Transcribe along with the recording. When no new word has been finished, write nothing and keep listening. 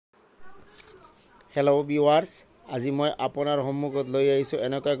Hello' viewers, আজি মই আপোনাৰ সন্মুখত লৈ আহিছোঁ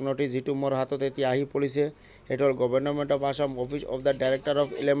এনেকুৱা এক নটিছ যিটো মোৰ হাতত এতিয়া আহি পৰিছে। সেইটো হ'ল government of Assam, office of the director of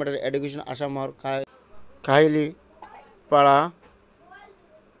elementary education আছামৰ কাহিলীপাৰা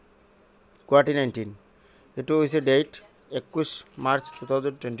গুৱাহাটী 19। এইটো হৈছে ডেট 21 মাৰ্চ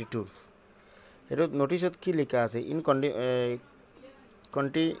 2022। এইটোত নটিছত কি লিখা আছে? In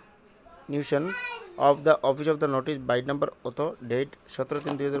continuation of the office of the notice by number auto date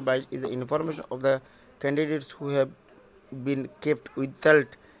 17/3/2022 is the information of the candidates who have been kept withheld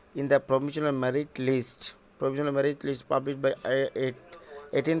in the provisional merit list published by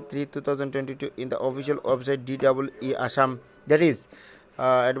 18/3/2022 in the official website DEE Assam. That is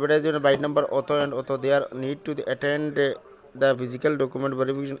advertisement by number auto and auto. They are need to attend the physical document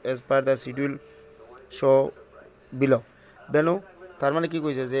verification as per the schedule show below. Benu তাৰ মানে কি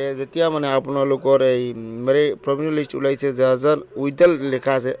কৈছে যে যেতিয়া মানে আপোনালোকৰ এই মানে প্ৰভিজনেল লিষ্ট ওলাইছে, যাৰ উইথড্ৰল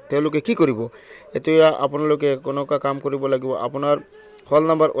লেখা আছে তেওঁলোকে কি কৰিব? এতিয়া আপোনালোকে কোনোকা কাম কৰিব লাগিব। আপোনাৰ হল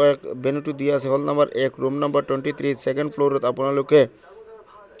নাম্বাৰ 1 বেনুটো দিয়া আছে, হল নাম্বাৰ 1 ৰুম নাম্বাৰ 23 সেকেন্ড ফ্লোৰত আপোনালোকে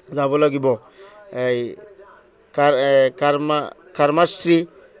যাব লাগিব। এই কাৰ্মাশ্ৰী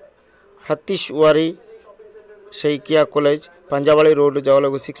হাতিশৱাৰী শইকীয়া কলেজ পাঞ্জাবাৰী ৰোড যাব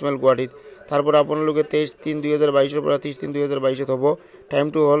লাগিব 6 মাইল গুৱাহাটীত। তাৰপৰ আপোনালোকে 23/3/2022 পৰা 30/3/2022 হ'ব।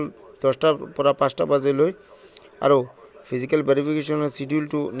 টাইমটো হ'ল 10টাৰ পৰা 5টা বজালৈ। আৰু ফিজিক্যাল ভেৰিফিকেশনৰ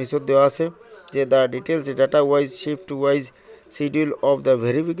শিডিউলটো নিচত দেওয়া আছে যে the details data wise shift wise schedule of the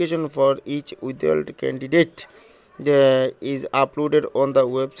verification for is withheld candidate is uploaded on the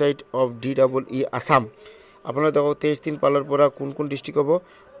website of DEE Assam. আপোনালোকে দেখক 23 পালৰ পৰা কোন কোন ডিস্ট্ৰিক্ট হ'ব?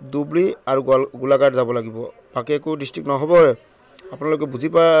 ধুবুৰী আৰু গোলাঘাট যাব লাগিব, বাকী একো ডিস্ট্ৰিক্ট নহ'ব। আপোনালোকে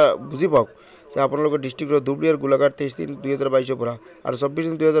বুজি পাওক যে আপোনালোকৰ ডিস্ট্ৰিক্টৰ ধুবুৰী আৰু গোলাঘাট 23/3/2022 পৰা, আৰু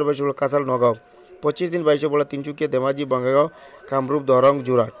 24/3/2022 পৰা কাছাৰ নগাঁও, 25/3/2022 পৰা তিনচুকীয়া ধেমাজি বঙাইগাঁও কামৰূপ দৰং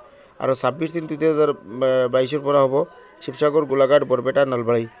যোৰহাট, আৰু 26/3/2022 পৰা হ'ব শিৱসাগৰ গোলাঘাট বৰপেটা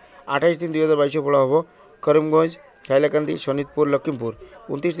নলবাৰী, 28/3/2022 পৰা হ'ব কৰিমগঞ্জ হাইলাকান্দি শোণিতপুৰ লখিমপুৰ,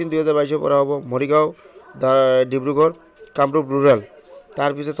 29/3/2022 পৰা হ'ব মৰিগাঁও ডিব্ৰুগড় কামৰূপ ৰুৰাল।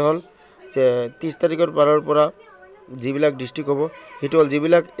 তাৰপিছত হ'ল যে 30 তাৰিখৰ পৰা যিবিলাক ডিস্ট্রিক্ট হ'ব সেইটো হ'ল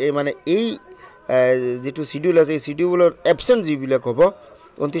যিবিলাক এই মানে এই যেটো শিডিউল আছে এই শিডিউলৰ এবসেন্ট যিবিলাক হ'ব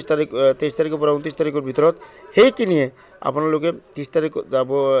 23 তাৰিখৰ পৰা 29 তাৰিখৰ ভিতৰত, সেইখিনিয়ে আপোনালোকে 30 তাৰিখ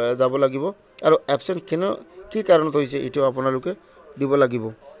যাব লাগিব। আৰু এবসেন্ট কি কাৰণত হৈছে এইটো আপোনালোকে দিব লাগিব।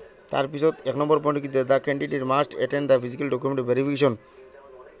 তাৰপিছত 1 নম্বৰ পইণ্ট কি the candidate must attend the physical document verification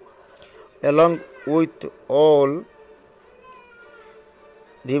along with all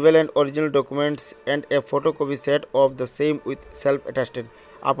relevant original documents and a photocopy set of the same with self attested.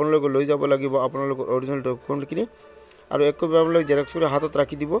 আপোনালোকে লৈ যাব লাগিব আপোনালোকৰ অৰিজিনাল ডকুমেণ্টখিনি, আৰু এক কপি আপোনালোকে জেৰক্স কৰি হাতত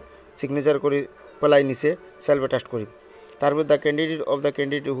ৰাখি দিব, সিগনেচাৰ কৰি পেলাই নিছে সেলফ অ্যাটাস্ট কৰি। তারপর the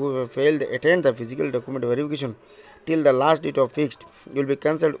candidate who failed attend the physical document verification টিল the last date of fixed will be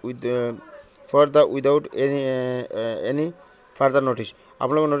cancelled without any further notice.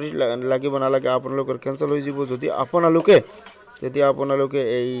 আপোনালোকৰ নোটিছ লাগিব নালাগে, আপোনালোকৰ কেঞ্চেল হৈ যাব যদি আপোনালোকে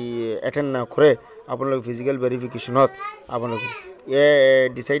এই এটেন্ড নকৰে আপোনালোকে ফিজিক্যাল ভেরিফিকেশনত। আপোনালোকে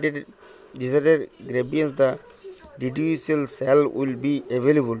decided grievance the judicial cell will be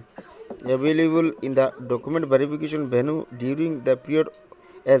available in the document verification venue during the period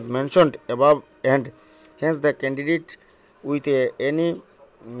as mentioned above, and hence the candidate with any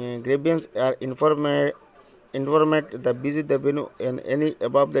grievance are informed the visit the venue and any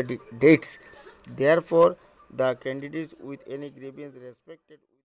above the dates. Therefore the candidates with any grievance respected